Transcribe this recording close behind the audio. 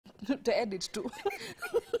to edit too.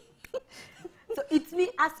 So it's me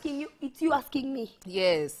asking you, it's you asking me.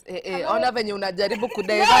 Yes. Ona venye unajaribu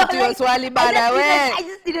kudivert your swali bana we. I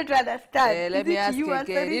just didn't understand. Let me ask you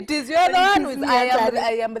again. It is you the one with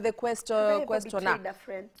I am the questioner.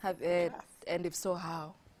 And if so,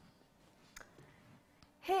 how?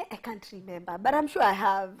 Hey, I can't remember, but I'm sure I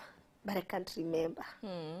have, but I can't remember.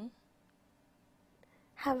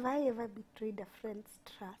 Have I ever betrayed a friend's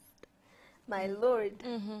trust? My Lord.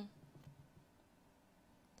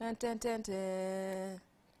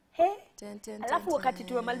 Hey, alafu wakati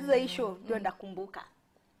tumemaliza hii show, ndio ndakumbuka.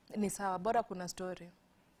 Ni sawa, bora kuna story.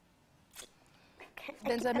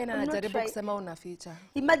 Benjamin anajaribu kusema unaficha.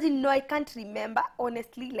 Imagine, no, I can't remember,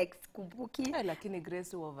 honestly, like sikumbuki. Lakini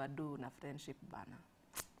Grace overdo na friendship bana.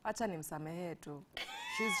 Acha nimsamehe tu.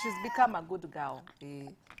 She's become a good girl.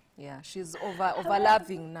 Yeah, she's over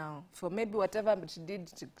loving now. For maybe whatever she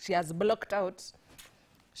did, she has blocked out.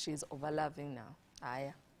 She's over loving now.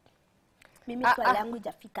 Aya. Mimi swali yangu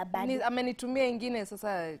hajafika bado. Amenitumia ingine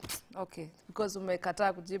sasa. Okay, because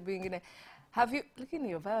umekataa kujibu ingine. Have you, looking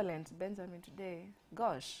you're violent, Benjamin, today.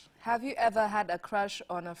 Gosh, have you ever had a crush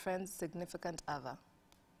on a friend's significant other?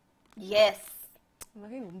 Yes.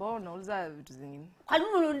 Lakini mbona unauliza vitu zingine? Kwa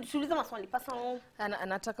nini unauliza maswali personal?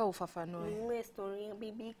 Anataka ufafanue. Story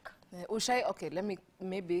big. Okay, let me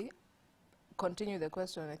maybe continue the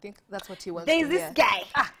question. I think that's what he wants to hear. There's this guy.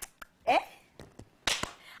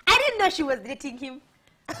 I didn't know she was dating him.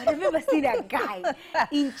 But I've never seen a guy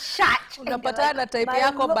in church. Unapata na type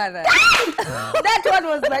yako bana. That one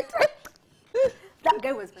was my type. That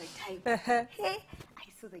guy was my type. Hey,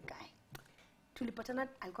 I saw the guy. Tulipatana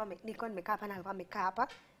nilikuwa nimekaa hapa na alikuwa amekaa hapa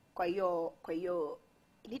kwa hiyo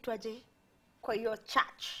inaitwaje? Kwa hiyo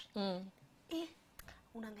church.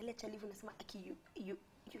 Unaangalia chalivu unasema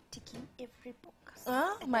you ticking every box.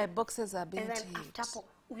 My boxes are being ticked. And then after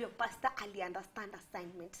your pastor ali understand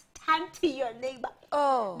assignment. Turn to your neighbor.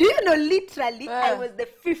 Oh. Do you know literally I was the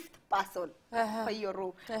 5th person for your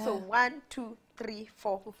row. So 1, 2, 3,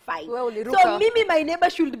 4, 5. So mimi my neighbor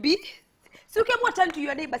should be. So kama turn to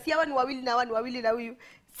your neighbor. Si hawa ni wawili na huyu.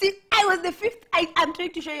 See, I was the 5th. I'm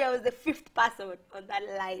trying to show you I was the 5th person on that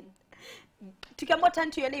line. Tukiamua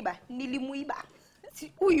turn to your neighbor, nilimuiba.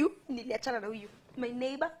 Si huyu niliachana na huyu. My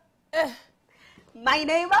neighbor. My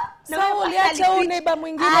neighbor. So uliacha huyu neighbor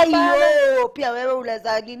mwingine bana. Ayo, pia wewe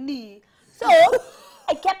unaweza nini? So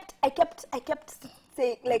I kept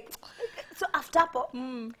saying like, so after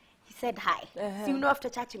he said hi. So you know after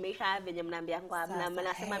church imeisha venye mnaambiangwa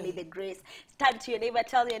mnasema may the grace. Turn to your neighbor,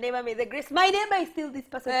 tell your neighbor may the grace. My neighbor is still this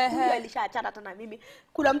person. Huyu alishaachana hata na mimi.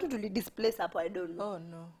 Kuna mtu tulidisplace hapo, I don't know. Oh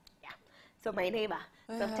no. Yeah. So my neighbor.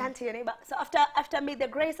 So turn to your neighbor. So after may the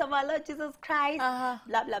grace of our Lord Jesus Christ,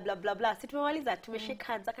 blah blah blah blah blah. So tumemaliza, tumeshake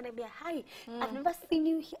hands. Akaniambia hi. I've never seen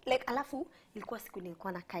you here. Like alafu ilikuwa siku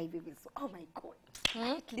nilikuwa nakaa hivi. So oh my god.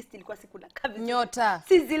 At least ilikuwa siku nakaa hivi. Nyota.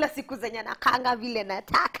 Si zile siku zenye nakanga vile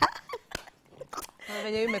nataka.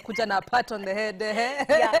 Venye imekuja na pat on the head.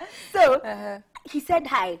 Yeah. So he said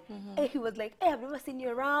hi. He was like, hey, I've never seen you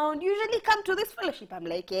around. Usually come to this fellowship. I'm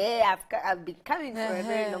like, yeah, I've been coming for a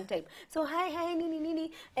very long time. So hi,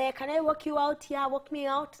 nini. Can I walk you out here? Walk me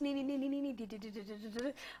out. Nini.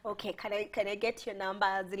 Okay, can I get your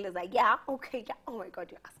number? Zile's like, yeah, okay, yeah. Oh my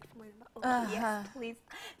God, you're asking for my number. Okay, yes, please.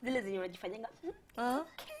 Zile zenye unajifanyanga.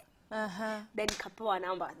 Okay. Then kapewa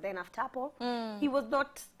number. Then after hapo, he was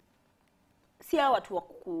not. See how at work,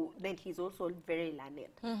 then he's also very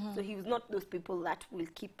learned. So he was not those people that will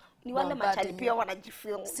keep. Ni wale machali pia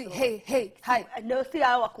wanajifeel. See, hey, hi. No, see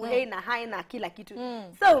how wako hey na hi na kila kitu.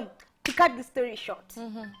 So to cut the story short,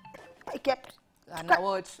 I kept. And I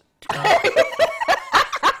watch. Guys,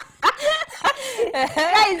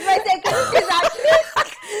 my second is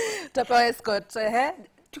actually. Tapa escort.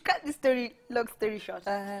 To cut the long story short,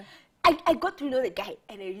 I got to know the guy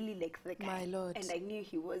and I really liked the guy. My Lord. And I knew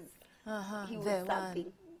he was. He was the something.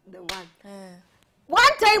 One. The one.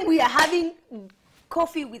 One time we are having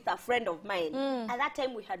coffee with a friend of mine. At that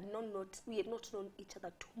time we had not known each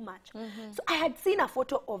other too much. So I had seen a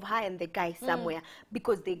photo of her and the guy somewhere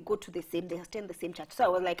because they stay in the same church. So I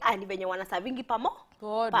was like, ni venye wanasavingi pamoja.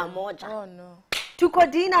 Oh no. Tuko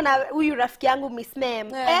dina na huyu rafiki yangu Miss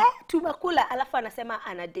Mem. Tumekula alafu anasema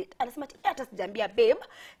ana date. Anasema hata sijambia babe.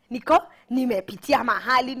 Nimepitia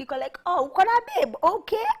mahali. Niko like, oh, uko na babe.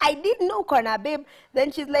 Okay, I didn't know uko na babe.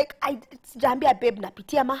 Then she's like, sijambia babe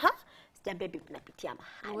napitia mahali. Sijambia babe napitia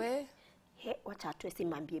mahali. We? Wacha atuwe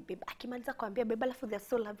simambie babe. Akimaliza kuambia babe alafu they're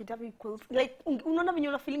so lovey-dovey. Like, unaona venye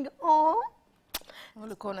una feeling, oh.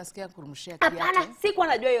 Ulikuwa unasikia kurumshia kiatu. Hapana, sikuwa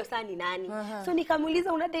najua hiyo saa ni nani. So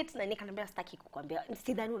nikamuuliza una date na nikamwambia sitaki kukwambia.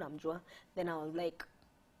 Sidhani unamjua. Then I was like,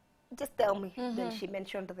 just tell me. Then she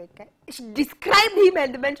mentioned the guy. She described him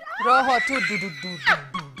and mentioned. Roho tu do.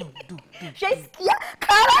 Shaskia,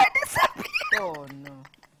 Kala disappeared. Oh no.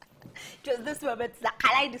 It was this moment that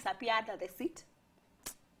Kala disappeared under the seat.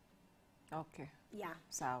 Okay. Yeah.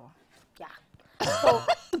 Sawa. Yeah. So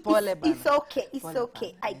Pole bana. it's okay. It's Pole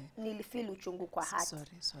okay. bana, I nilifeel uchungu kwa heart.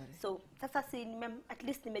 Sorry. So sasa si at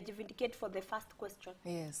least nimejivindicate for the first question.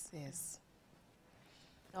 Yes.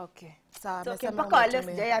 Okay. Sawa, So okay, amesema mpaka wale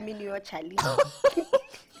umetumia. sijaamini yo Charlie.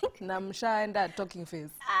 Na mshaenda talking face.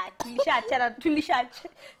 Tulishaachana.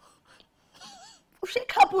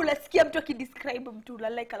 Ushika hapo unasikia mtu akidescribe mtu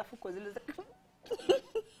like alafu kwa zile za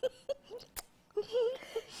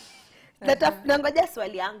nangoja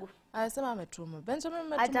swali yangu. Anasema ametuma. Benjamin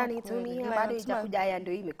ametuma. Hata nitumia bado itakuja, haya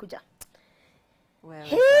ndio imekuja. Well,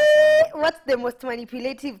 Hey, what's the most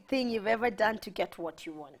manipulative thing you've ever done to get what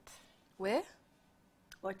you want? where?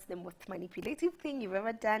 What's the most manipulative thing you've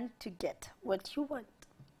ever done to get what you want?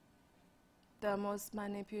 The most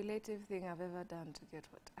manipulative thing I've ever done to get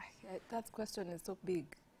what? That question is so big.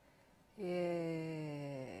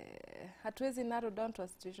 Yeah. Hatuwezi narrow down to a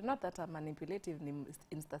situation. Not that I'm manipulative in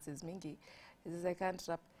instances mingi. It's just I can't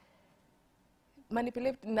rap.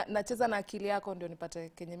 Manipulate, nacheza na akili yako ndio nipate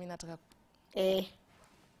kenye mimi nataka.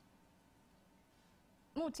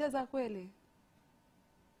 Cheza kweli.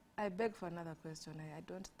 I beg for another question. I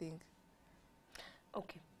don't think.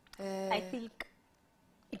 Okay. I think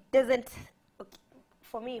it doesn't. Okay.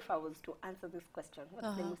 For me, if I was to answer this question,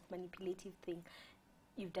 what's the most manipulative thing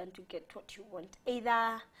you've done to get what you want?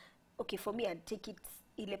 Either, okay, for me, I'd take it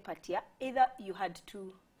ile patia. Either you had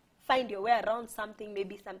to find your way around something,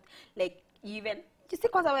 maybe something like even. Just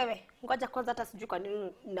kwanza wewe, ngoja kwanza hata sijui kwa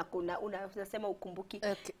nini unasema ukumbuki.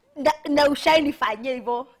 Okay. Na ushainifanyia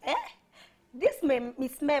hivyo. This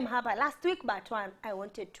Miss Mem hapa last week but one I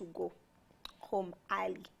wanted to go home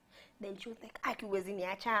early. Then she was like, akiwezi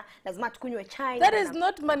niacha, lazima tukunywe chai. That is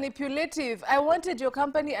not manipulative. I wanted your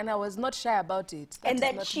company and I was not shy about it. That and is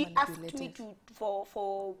then not she asked me manipulative.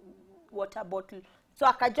 for water bottle. So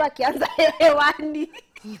akajua akianza hewani.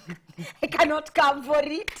 I cannot come for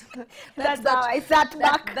it. That's how I sat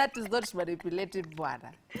back. That is not manipulative,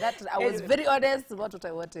 bwana. That I was very honest about what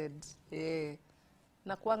I wanted. Yeah.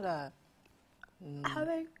 Nakuanga.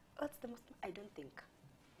 What's the most? I don't think.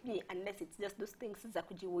 Yeah, unless it's just those things za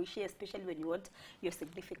kujiwishia, especially when you want your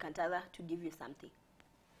significant other to give you something.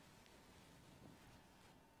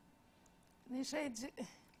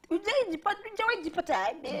 Ujajipata.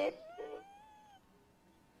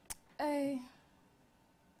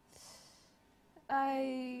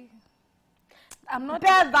 I'm not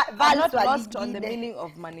lost on the meaning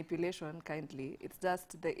of manipulation, kindly. It's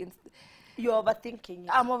just you're overthinking.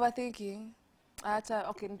 I'm overthinking. Acha,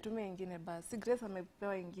 okay, nitumie ingine basi. Si Grace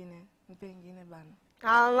amepewa ingine. Nipe ingine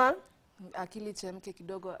bana. Akili chemke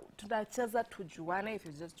kidogo. Tunacheza tujuane. If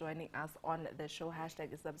you're just joining us on the show,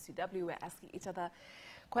 hashtag is WCW. We're asking each other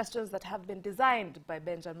questions that have been designed by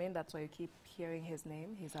Benjamin. That's why you keep hearing his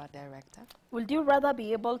name. He's our director. Would you rather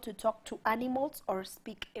be able to talk to animals or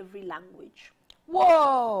speak every language?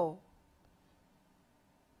 Whoa!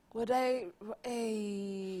 Would I...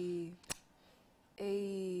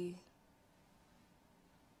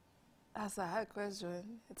 That's a hard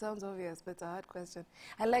question. It sounds obvious, but it's a hard question.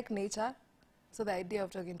 I like nature, so the idea of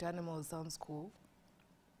talking to animals sounds cool.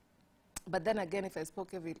 But then again, if I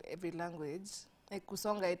spoke every language, like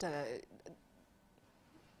kusonga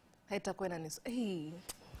haitakuwa inanisu. Hey.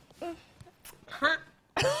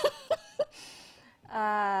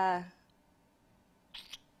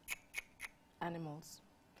 Animals.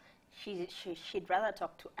 She'd rather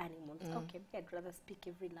talk to animals. Okay, I'd rather speak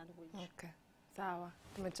every language. Okay. Sawa,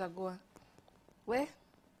 tumechagua. We?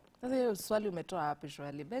 Sasa hiyo swali umetoa wapi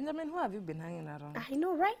shwali? Benjamin, who have you been hanging around? I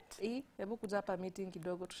know, right? Hebu kuja hapa meeting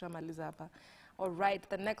kidogo tushamaliza hapa. All right,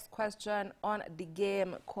 the next question on the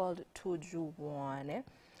game called TUJUANE.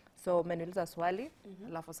 So, umeniuliza swali,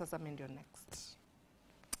 alafu sasa mimi ndio next.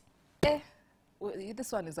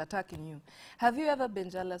 This one is attacking you. Have you ever been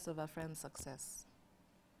jealous of a friend's success?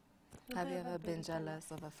 Have you ever been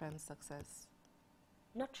jealous of a friend's success?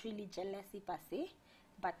 Not really jealousy per se,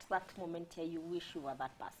 but that moment you wish you were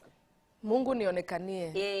that person. Mungu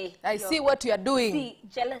nionekanie. Yeah, I see what you are doing. See,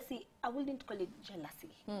 jealousy, I wouldn't call it jealousy.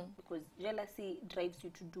 Because jealousy drives you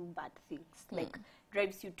to do bad things. Like,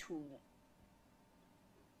 drives you to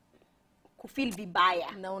kufeel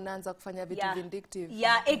vibaya. Na unaanza kufanya vitu vindictive.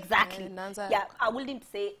 Yeah, exactly. Yeah, I wouldn't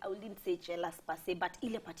say jealous per se, but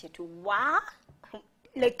ile part yetu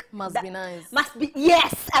like must be nice. Must be,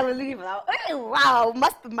 yes, I will leave now. Oh, wow,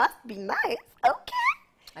 must be nice. Okay.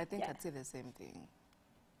 I think I'd say the same thing.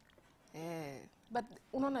 But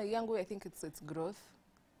unaona yangu, I think it's growth.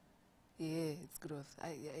 Yeah, it's growth.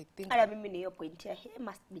 I think. I mean, your point here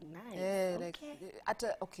must be nice. Yeah,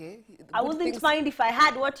 okay. Okay. I wouldn't mind if I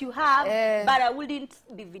had what you have, but I wouldn't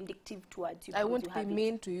be vindictive towards you. I won't be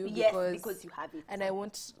mean to you because you have it. And I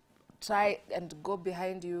won't try and go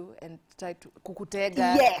behind you and try to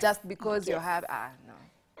kukutega just because you have.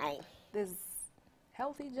 No. There's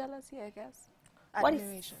healthy jealousy, I guess.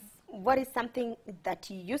 Admiration. What is something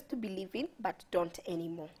that you used to believe in but don't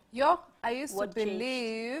anymore? I used to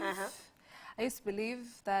believe. I used to believe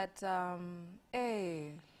that,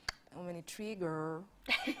 hey, I'm an trigger.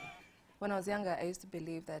 When I was younger, I used to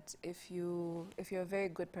believe that if you're a very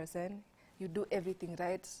good person, you do everything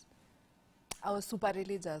right. I was super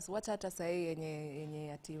religious. Wacha hata sahi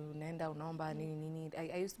yenye ati unaenda unaomba nini.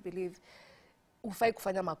 I used to believe ufai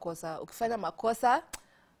kufanya makosa. Ukifanya makosa,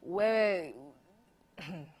 wewe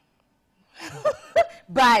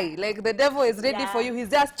bye. Like the devil is ready for you. He's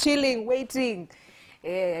just chilling, waiting.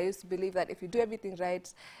 I used to believe that if you do everything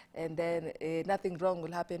right, and then nothing wrong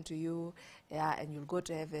will happen to you, and you'll go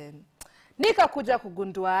to heaven. Nikakuja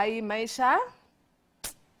kugundua hii maisha.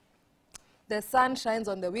 The sun shines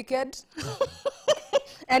on the wicked,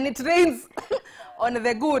 and it rains on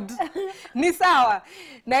the good. Ni sawa.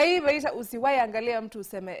 Na hii maisha usiwahi angalia mtu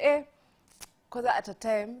useme, because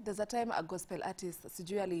there's a time a gospel artist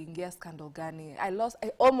sijui aliingia scandal gani. I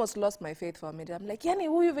almost lost my faith for a minute. I'm like, yani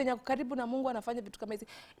huyu venye karibu na Mungu anafanya vitu kama hizi.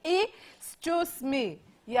 Excuse me.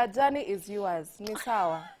 Your journey is yours. Ni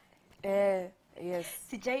sawa. Yes.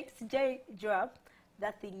 Sijai job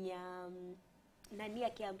that thing nani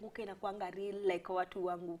akianguka inakuanga real like watu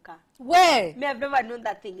wanguka. Where? Me, I've never known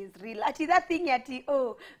that thing is real. Ati that thing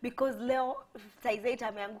because leo size 8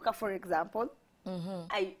 ameanguka, for example.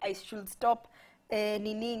 I should stop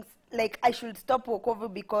like I should stop wokovu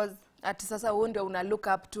because ati sasa wewe ndio una look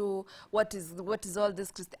up to what is all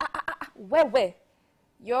this where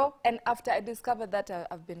and after I discovered that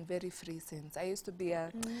I've been very free since. I used to be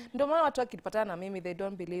ndio maana watu wakipatana na mimi they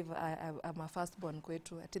don't believe I'm a firstborn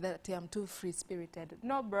kwetu ati I'm too free spirited.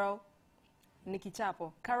 No bro, ni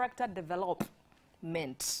kichapo. Character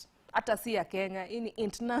development hata si ya Kenya, ini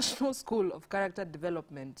International School of Character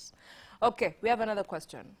Development. Okay, we have another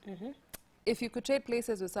question. If you could trade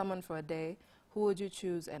places with someone for a day, who would you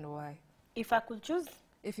choose and why? If I could choose?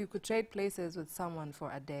 If you could trade places with someone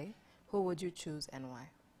for a day, who would you choose and why?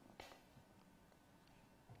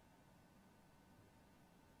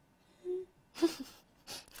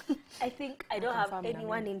 I think I don't have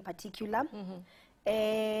anyone in particular.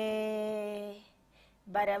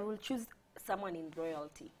 But I will choose someone in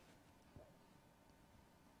royalty.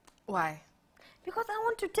 Why? Because I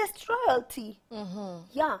want to test royalty.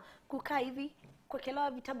 Yeah, kukaa hivi,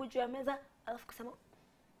 kuwekelewa vitabu juu ya meza, alafu kusema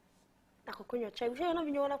na kukunywa chai. Ushaona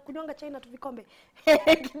vinyo wanakunywanga chai na tuvikombe.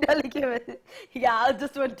 Kidole kiwe. Yeah, I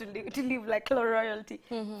just want to live like royalty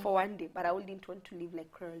for one day, but I wouldn't want to live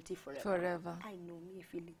like royalty forever. I know, me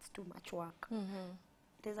feel it's too much work.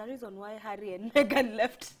 There's a reason why Harry and Meghan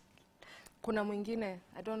left. Kuna mwingine,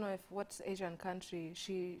 I don't know if what Asian country,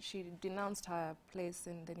 she denounced her place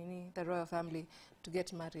in the royal family to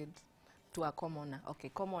get married to a commoner. Okay,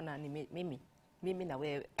 commoner ni mimi na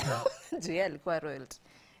wewe. Jia alikuwa royalty.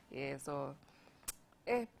 Yeah, so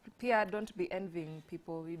pia don't be envying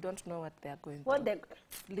people. You don't know what they are going through.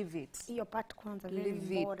 Leave it. Your part kwanza very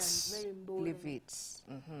important. Leave it.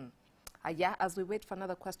 As we wait for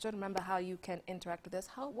another question, remember how you can interact with us.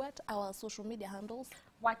 What are our social media handles?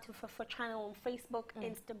 Y254 channel on Facebook,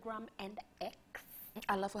 Instagram, and X.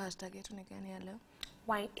 Alafu hashtag yetu ni gani ya leo?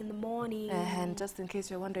 Wine in the morning. And just in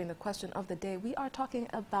case you're wondering, the question of the day, we are talking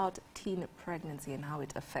about teen pregnancy and how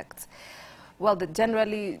it affects, well,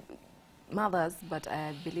 generally mothers, but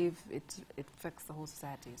I believe it affects the whole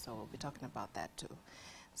society. So we'll be talking about that too.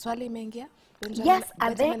 Swali imeingia? Yes,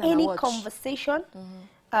 are there any conversation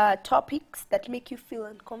topics that make you feel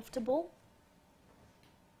uncomfortable?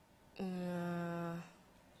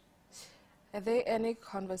 Are there any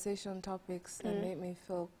conversation topics that make me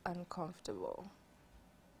feel uncomfortable?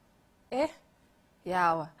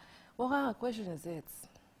 Yeah. What kind of question is it?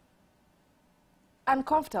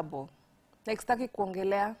 Uncomfortable. Like staki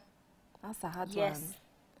kuongelea. That's a hard one.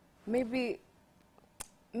 Maybe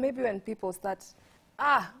when people start,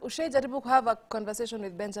 ushaijaribu have a conversation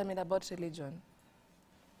with Benjamin about religion?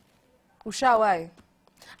 Ushawai?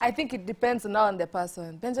 I think it depends now on the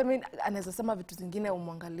person. Benjamin anaweza sema vitu zingine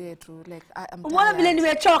umwangalie tu, like I'm tired. Mbona vile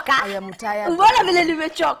nimechoka? I am tired. Mbona vile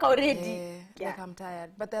nimechoka already? Like I'm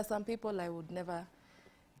tired. But there are some people I would never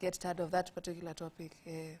get tired of that particular topic.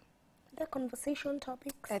 there conversation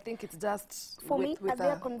topics? I think it's just For me, are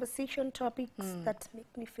there conversation topics that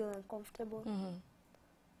make me feel uncomfortable?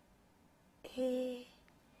 Hey,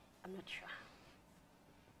 I'm not sure.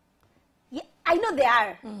 Yeah, I know there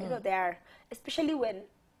are. I know there are. Especially when,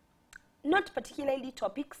 not particularly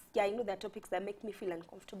topics. Yeah, I know there are topics that make me feel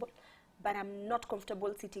uncomfortable. But I'm not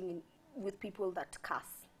comfortable sitting with people that cuss.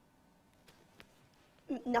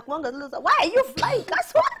 Why are you flying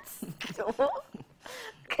cuss words?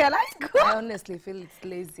 Can I go? I honestly feel it's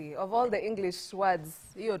lazy. Of all the English words,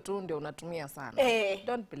 hiyo tu ndio unatumia sana.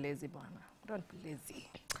 Don't be lazy, bwana. Don't be lazy.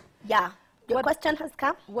 Yeah. Your question has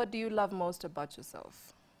come. What do you love most about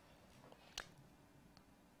yourself?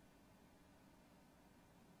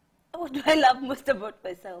 What do I love most about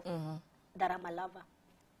myself? That I'm a lover.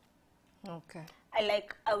 Okay.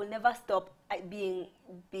 I will never stop being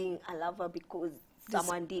a lover because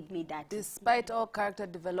someone did me that. Despite all character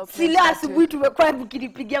development. Those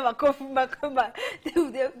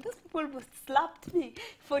people must slapped me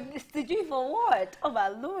for what? Oh my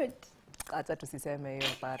Lord. Acha tusiseme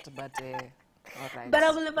hiyo part, but all right. But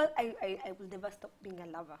I will never stop being a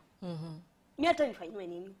lover. Mi hata nifanywe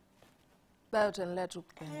nini? But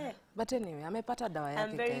anyway, amepata dawa yake.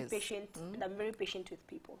 I'm very patient. And I'm very patient with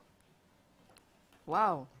people.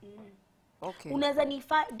 Wow. Okay. Unaweza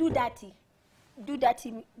do dirty. Do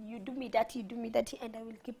dirty, you do me dirty, and I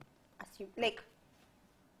will keep assuming. Like,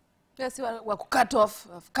 yes, you are cut off.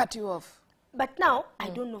 I've cut you off. But now, I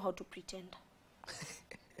don't know how to pretend.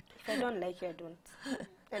 If I don't like you, I don't.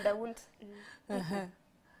 And I won't.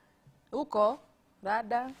 Uko?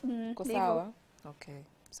 Rada? Uko sawa? Okay,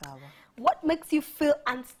 sawa. What makes you feel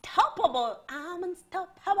unstoppable? I'm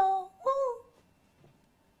unstoppable. Woo.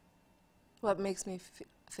 What makes me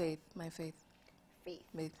my faith? Faith.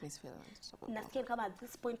 Makes me feel unstoppable. Nasikia kama at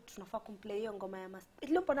this point tunafaa kumplay hiyo ngoma ya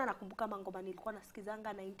ilipona nakumbuka ngoma nilikuwa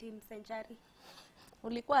nasikizanga 19th century.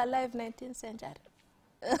 Ulikuwa alive 19th century.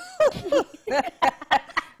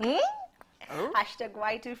 Hashtag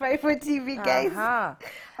Y254 TV, guys.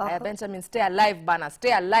 Benjamin, stay alive, bana.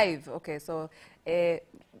 Stay alive. Okay, so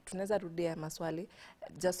tunaweza rudia maswali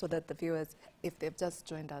just so that the viewers, if they've just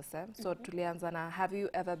joined us, so tulianza na, have you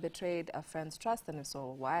ever betrayed a friend's trust, and if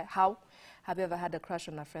so, why? How? Have you ever had a crush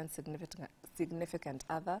on a friend's significant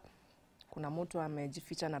other? Kuna mtu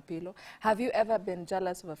amejificha na pilo. Have you ever been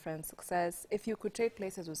jealous of a friend's success? If you could trade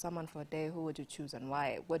places with someone for a day, who would you choose and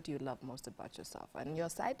why? What do you love most about yourself? And your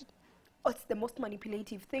side? What's the most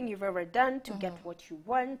manipulative thing you've ever done to get what you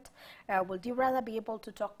want? Would you rather be able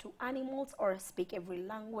to talk to animals or speak every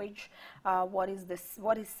language? What is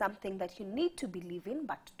something that you need to believe in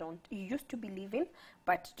but you used to believe in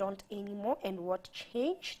but don't anymore, and what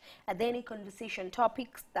changed? Are there any conversation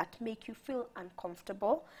topics that make you feel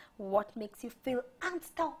uncomfortable? What makes you feel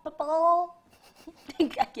unstoppable? I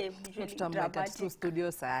think I can usually dramatic.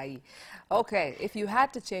 Studio sai. Okay, if you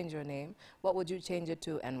had to change your name, what would you change it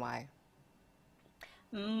to and why?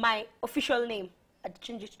 My official name, I'd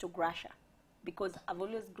change it to Grasher because I've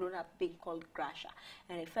always grown up being called Grasher,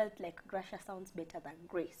 and I felt like Grasher sounds better than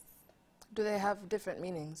Grace. Do they have different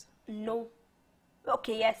meanings? No.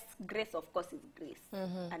 Okay, yes, Grace of course is grace,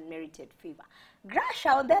 unmerited favor.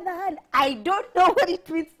 Grasher, on the other hand, I don't know what it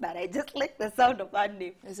means, but I just like the sound of that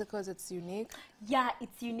name. Is it because it's unique? Yeah,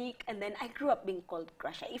 it's unique, and then I grew up being called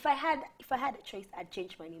Grasher. If I had a choice, I'd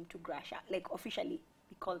change my name to Grasher, like officially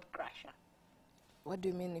be called Grasher. What do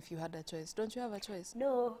you mean if you had a choice? Don't you have a choice?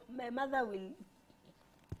 No, my mother will.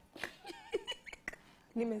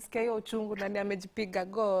 Nimesikia hiyo uchungu na amejipiga,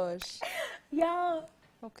 gosh. Yeah.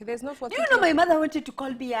 Okay, there's no Do you know my mother wanted to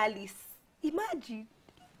call me Alice? Imagine.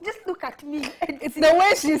 Just look at me. It's the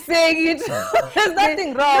way she's saying it. There's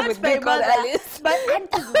nothing wrong with being called Alice. But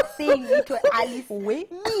aunties were saying it to Alice.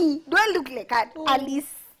 Wait. Me. Do I look like an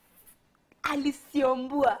Alice? Alice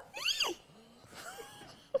Yombua.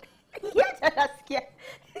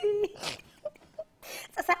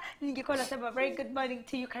 Sasa ningekuwa nasema very good morning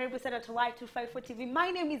to you, karibu sana to Y254 TV.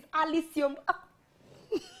 My name is Alice Yombua.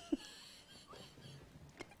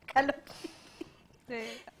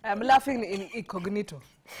 I'm laughing in incognito.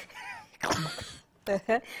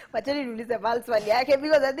 Wachani niulize Val swali yake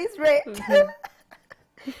because at this rate.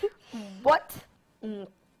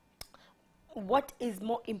 What is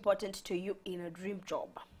more important to you in a dream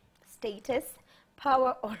job? Status,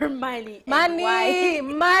 power, or money?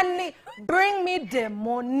 Money. Bring me the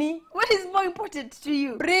money. What is more important to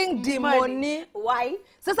you? Bring the money. Why?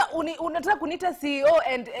 Sasa unataka kunita CEO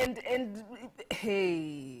and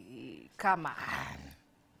hey, come on.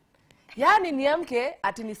 Yani niamke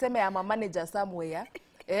ati niseme I'm a manager somewhere,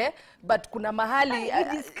 but kuna mahali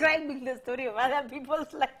you're describing the story of other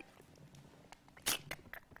people's life.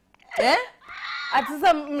 Ati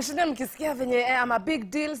sasa mshinde mkisikia venye I'm a big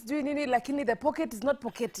deal, sijui nini, lakini the pocket is not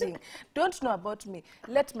pocketing. Don't know about me.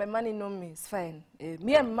 Let my money know me. It's fine.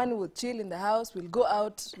 Me and my money will chill in the house. We'll go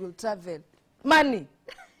out. We'll travel. Money.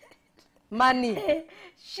 Money.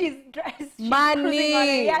 She's money. Cruising on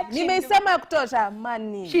a yacht. Nimeisema ya kutosha.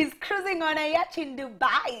 Money. She's cruising on a yacht in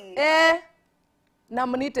Dubai. Na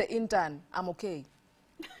mnite intern. I'm okay.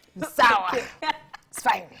 Sawa. It's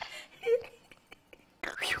fine.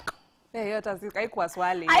 Hiyo haikuwa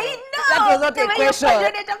swali. I know. That was not a question.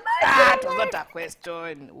 That was not a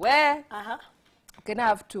question. Where? Okay, now I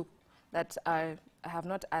have two that I have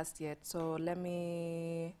not asked yet. So let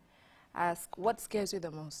me ask, what scares you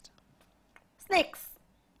the most? Snakes.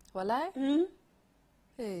 Walai?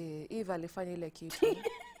 Hey, Eva alifanya ile kitu.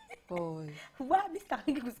 Boy. Wapi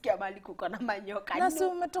sitaki kusikia mali kuko na manyoka. Na si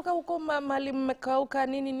umetoka huko mali mmekauka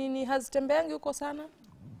nini hazitembeangi huko sana?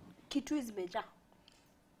 Kitu izimejaa.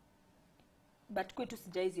 But kwetu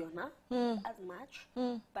sijaiziona as much.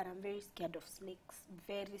 But I'm very scared of snakes.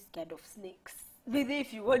 Very scared of snakes. Maybe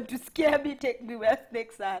if you want to scare me, take me where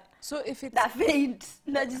snakes are. So if it's... Na faint.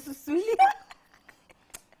 Najisusulia.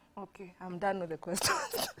 Okay, I'm done with the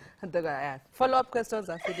questions. Follow-up questions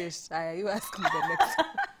are finished. You ask me the next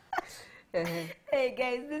one. Hey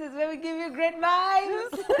guys, this is where we give you great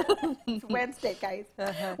vibes. It's Wednesday, guys.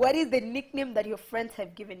 What is the nickname that your friends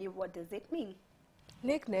have given you? What does it mean?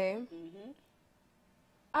 Nickname?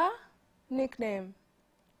 Nickname.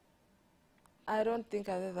 I don't think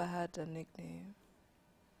I've ever had a nickname.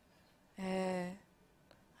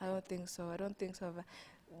 I don't think so.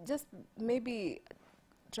 Just maybe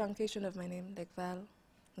truncation of my name, like Val,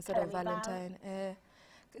 instead of Valentine.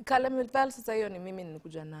 ColourMeVal sasa hiyo ni mimi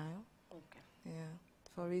nilikuja nayo. Okay. Yeah,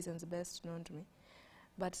 for reasons best known to me.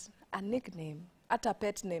 But a nickname, ata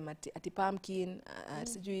pet name, ati pumpkin,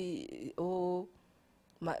 sijui,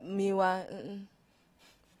 miwa.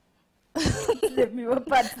 The miwa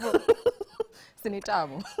part.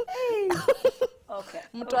 Sinitamu. Okay.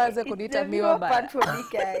 Mtu aweze kuniita miwa baya. Part for me,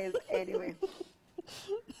 guys. Anyway.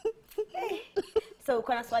 So,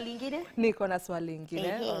 uko na swali lingine? Niko na swali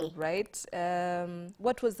lingine. All right.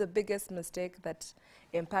 What was the biggest mistake that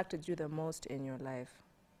impacted you the most in your life?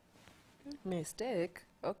 Mistake?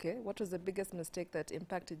 Okay. What was the biggest mistake that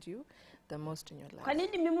impacted you the most in your life? Kwa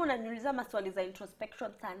nini mimi unaniuliza maswali za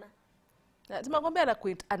introspection sana? Tumekwambia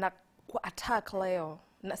ana attack leo.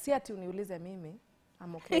 Na si ati uniulize mimi.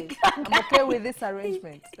 I'm okay. I'm okay with this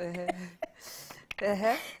arrangement.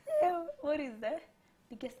 What is that?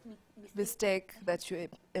 Biggest mistake that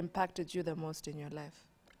impacted you the most in your life?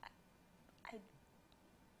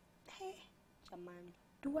 Hey, jamani.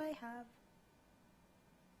 Do I have?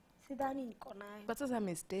 Sidhani niko nayo. But it's a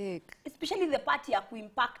mistake. Especially the part ya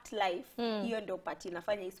ku-impact life. Hiyo ndio part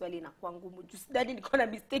inafanya hii swali inakuwa ngumu. Sidhani niko na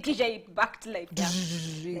mistake ya impact life.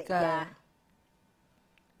 Yeah.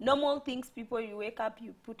 Normal things, people, you wake up,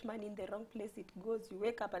 you put money in the wrong place, it goes. You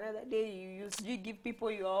wake up another day, you give people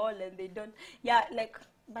your all and they don't. Yeah, like,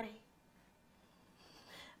 but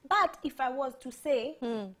if I was to say,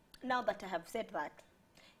 now that I have said that,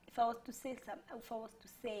 if I was to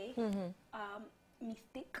say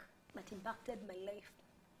mistake that impacted my life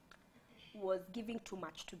was giving too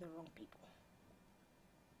much to the wrong people.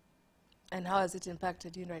 And how has it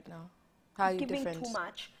impacted you right now? How are you giving different? Too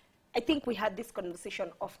much. I think we had this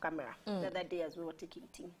conversation off camera the other day as we were taking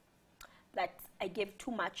tea. That I gave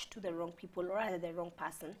too much to the wrong people, or rather the wrong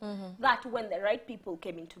person. That when the right people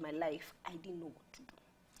came into my life, I didn't know what to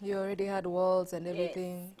do. You already had walls and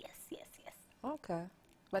everything? Yes. Okay.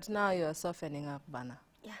 But now you're softening up, Bana.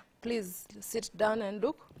 Yeah. Please sit down and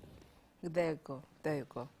look. There you go.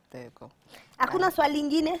 Hakuna swali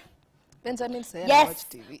lingine? Benjamin said yes. watch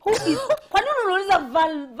TV. Who is? Kwa nini unauliza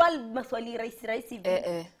Val maswali rahisi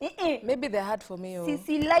hivi? Maybe they're hard for me.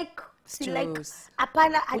 Si like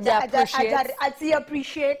hapana aja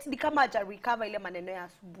appreciate ni kama aja recover ile maneno ya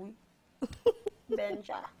asubuhi.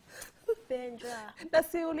 Benja. Na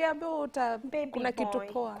si uliambiwa kuna kitu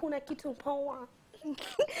poa. Kuna kitu poa.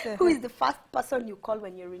 Who is the first person you call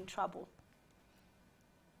when you're in trouble?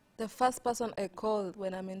 The first person I call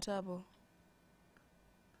when I'm in trouble.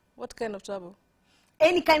 What kind of trouble?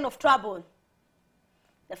 Any kind of trouble.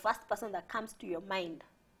 The first person that comes to your mind.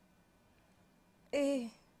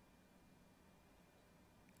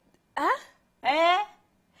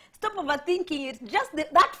 Stop overthinking it. Just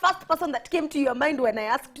that first person that came to your mind when I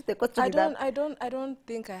asked the question. I don't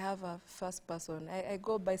think I have a first person. I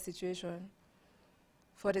go by situation.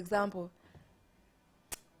 For example,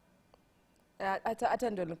 hata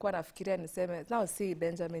ndio nilikuwa nafikiria niseme, now see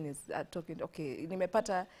Benjamin is talking, okay,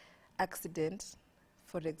 nimepata accident,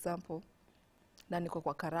 for example, na niko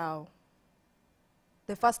kwa karao.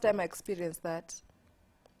 The first time I experienced that,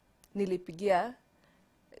 nilipigia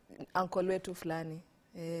uncle wetu fulani.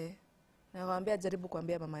 Na nikamwambia jaribu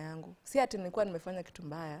kuambia mama yangu. Si ati nilikuwa nimefanya kitu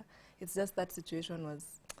mbaya. It's just that situation was,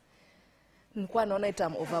 nilikuwa naona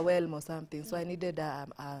I'm overwhelmed or something. So I needed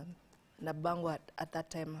na bango at that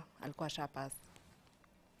time alikuwa shapas.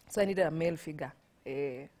 So I needed a male figure.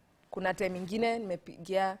 Kuna time ingine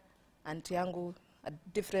nimepigia auntie yangu a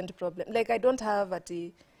different problem. Like I don't have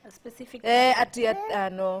a specific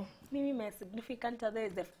no. Mimi my significant other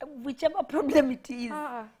is whichever problem it is.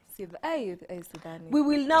 We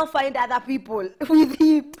will now find other people with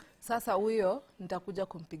him. Sasa huyo nitakuja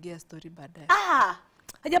kumpigia story baadaye.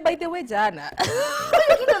 Aja, by the way jana.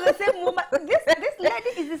 You know the same woman. This lady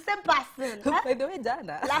is the same person. By the way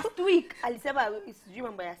jana. Last week alisema sijui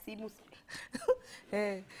mambo ya simu.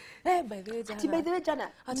 By the way jana. By the way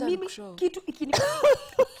jana. Mimi kitu ikini.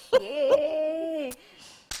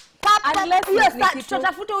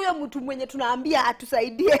 Tutatafuta huyo mtu mwenye tunaambia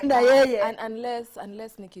atusaidie na yeye.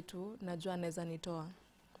 Unless ni kitu najua anaweza nitoa.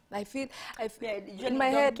 I feel in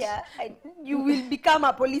my head you will become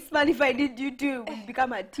a policeman if I need you to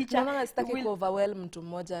become a teacher. No, sitaki overwhelm mtu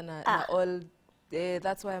mmoja na all.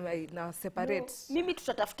 That's why I now separate. No, mimi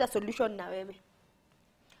tutatafuta solution na wewe.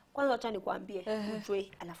 Kwanza acha nikwambie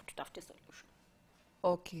ujue alafu tutafute solution.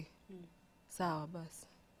 Okay. Sawa basi.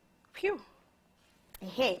 Phew.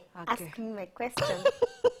 Hey, okay. Ask me my question.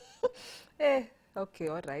 Okay,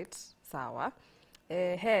 all right. Sawa.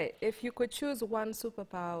 Hey, if you could choose one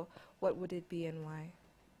superpower, what would it be and why?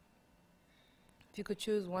 If you could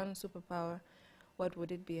choose one superpower, what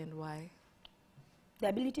would it be and why? The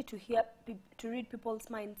ability to read people's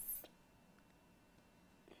minds.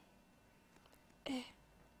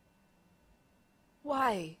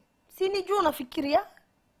 Why? Si nijua unafikiria?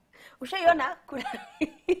 Ushaiona kuna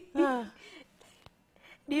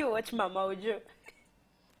Do you watch Mama Ojo?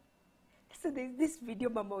 So there's this video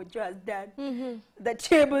Mama Ojo has done that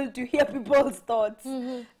you're able to hear people's thoughts.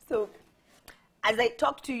 So as I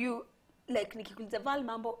talk to you, like nikikuuliza Val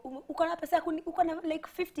mambo, uko na pesa uko na like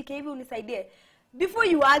 50k hivi unisaidie. Before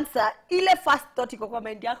you answer, ile first thought iko kwa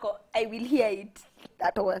mind yako, I will hear it.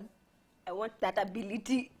 That one. I want that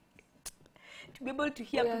ability to be able to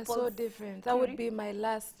hear people. So different. That would be my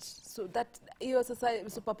last. So that hiyo sasa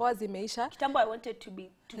superpowers imeisha. Kitambo I wanted to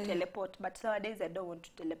teleport, but nowadays I don't want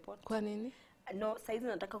to teleport. Kwa nini? No, saizi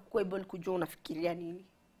nataka kuwa able kujua unafikiria nini.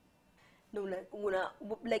 No,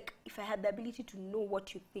 like if I had the ability to know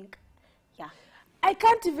what you think. Yeah. I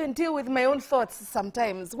can't even deal with my own thoughts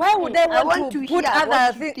sometimes. Why would I want to put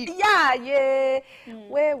other things? Yeah.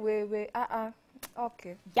 Wait.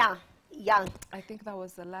 Okay. Yeah. I think that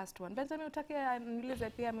was the last one. Benjamin, utake nilize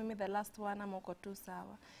pia mimi the last one ama uko tu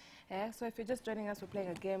sawa. So if you're just joining us, we're playing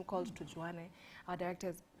a game called TUJUANE. Our director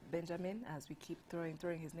is Benjamin, as we keep throwing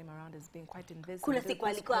his name around as being quite invisible. Kuna siku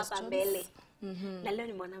alikuwa hapa mbele. Na leo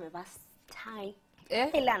nimeona amevaa tie.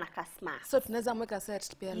 Ila anakaa smart. So tunaweza mweka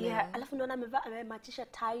set pia leo. Yeah, alafu naona amemachisha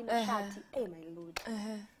tie na shati. My lord.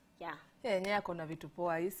 Yeah. Yeye yako na vitu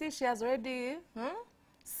poa. You see she has already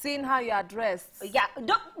seen how you are dressed. Yeah,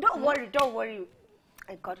 don't worry.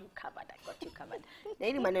 I got you covered. Na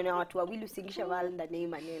hili maneno ya watu wawili usingisha Val ndani hii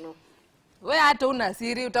maneno. Wewe hata una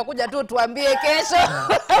siri, utakuja tu tuambie kesho.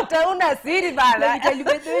 Utauna siri bana.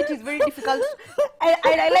 It is very difficult.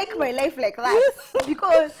 I like my life like that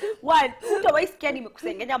because one, utawaisikia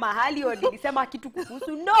nimekusengenya mahali au nilisema kitu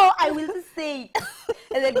kuhusu. No, I will say it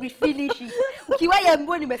and then we finish it.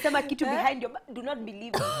 Ukiwaambia nimesema kitu behind your back, do not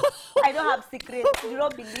believe it. I don't have secrets. Do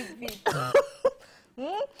not believe it.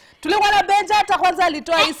 Tulikuwa na Benja hata kwanza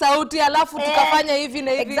alitoa hii sauti alafu tukafanya hivi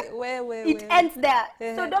na hivi. It ends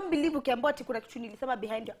there. So don't believe ukiambiwa ati kuna kitu nilisema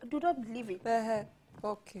behind you. Do not believe it.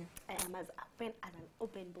 Okay. I am as an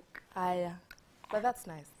open book. Aya. But that's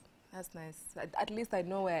nice. That's nice. At least I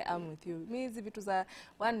know where I am with you. Me hizi vitu za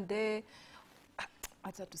one day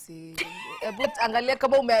acha tusi. But angalia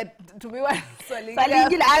kama umetumiwa swali. Swali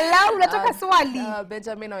lingine. Ala unataka swali.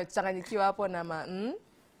 Benjamin amechanganyikiwa hapo na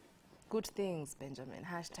good things, Benjamin.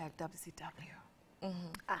 #WCW.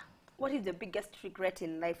 What is the biggest regret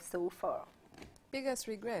in life so far? Biggest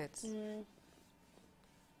regret?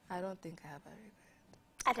 I don't think I have a regret.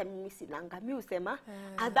 Hata mimi sinanga. Mimi usema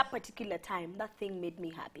at that particular time that thing made me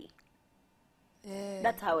happy.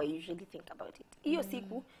 That's how I usually think about it. Hiyo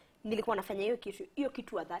siku nilikuwa nafanya hiyo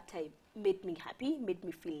kitu at that time made me happy, made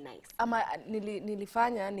me feel nice. Ama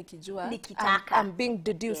nilifanya nikijua nikitaka. I'm being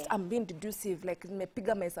deduced, I'm being deductive, like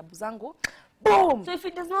nimepiga mahesabu zangu. Boom. So if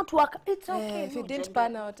it does not work, it's okay. If it didn't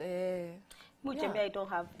pan out, I don't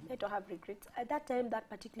have regrets. At that time that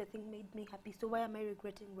particular thing made me happy. So why am I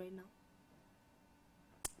regretting right now?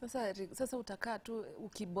 Sasa utakaa tu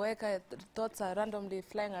ukiboeka, thoughts are randomly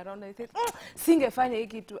flying around and you think, singefanya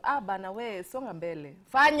hiki tu. Bana we, songa mbele.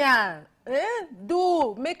 Fanya.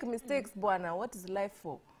 Do, make mistakes, bwana. What is life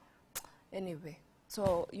for? Anyway,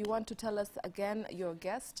 so you want to tell us again your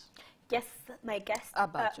guest? Yes, my guest.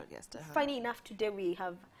 About your guest. Funny enough, today we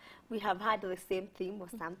have had the same theme or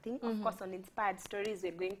something. Of course, on Inspired Stories,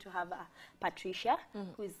 we're going to have Patricia,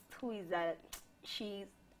 who is she's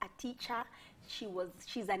a teacher.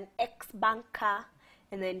 She's an ex-banker,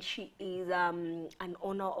 and then she is an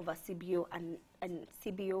owner of a CBO and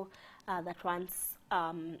CBO that runs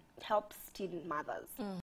helps student mothers.